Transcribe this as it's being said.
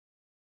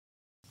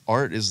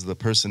art is the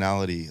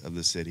personality of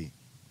the city,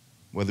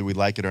 whether we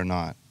like it or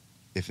not.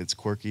 If it's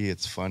quirky,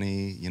 it's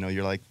funny, you know,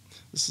 you're like,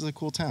 this is a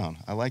cool town.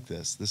 I like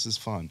this. This is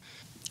fun.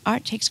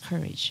 Art takes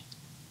courage,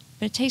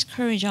 but it takes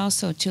courage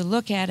also to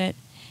look at it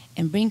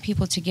and bring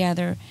people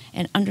together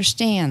and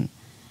understand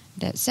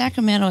that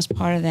Sacramento is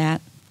part of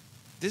that.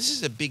 This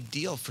is a big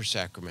deal for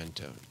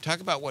Sacramento.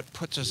 Talk about what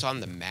puts us on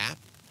the map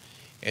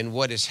and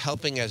what is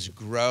helping us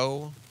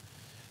grow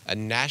a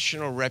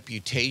national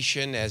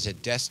reputation as a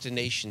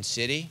destination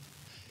city.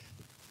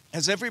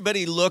 Has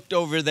everybody looked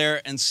over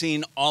there and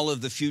seen all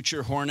of the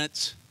future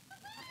Hornets?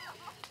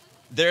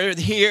 They're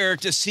here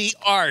to see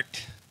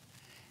art.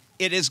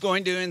 It is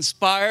going to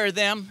inspire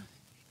them.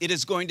 It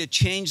is going to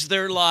change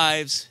their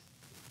lives.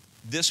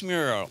 This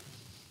mural,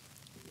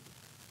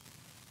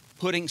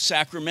 putting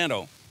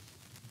Sacramento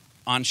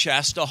on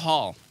Shasta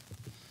Hall,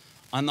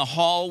 on the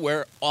hall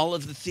where all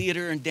of the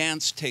theater and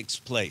dance takes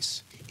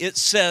place. It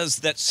says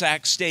that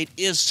Sac State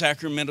is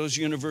Sacramento's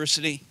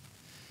university,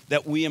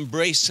 that we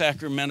embrace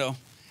Sacramento,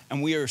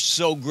 and we are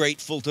so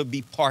grateful to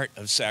be part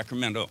of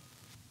Sacramento.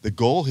 The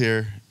goal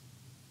here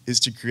is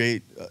to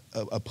create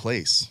a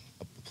place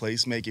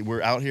making.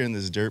 We're out here in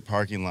this dirt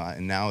parking lot,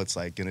 and now it's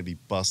like gonna be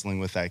bustling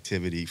with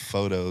activity,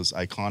 photos,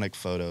 iconic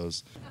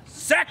photos.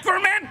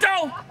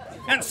 Sacramento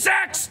and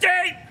Sac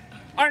State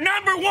are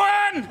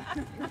 #1.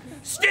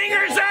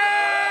 Stingers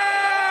out!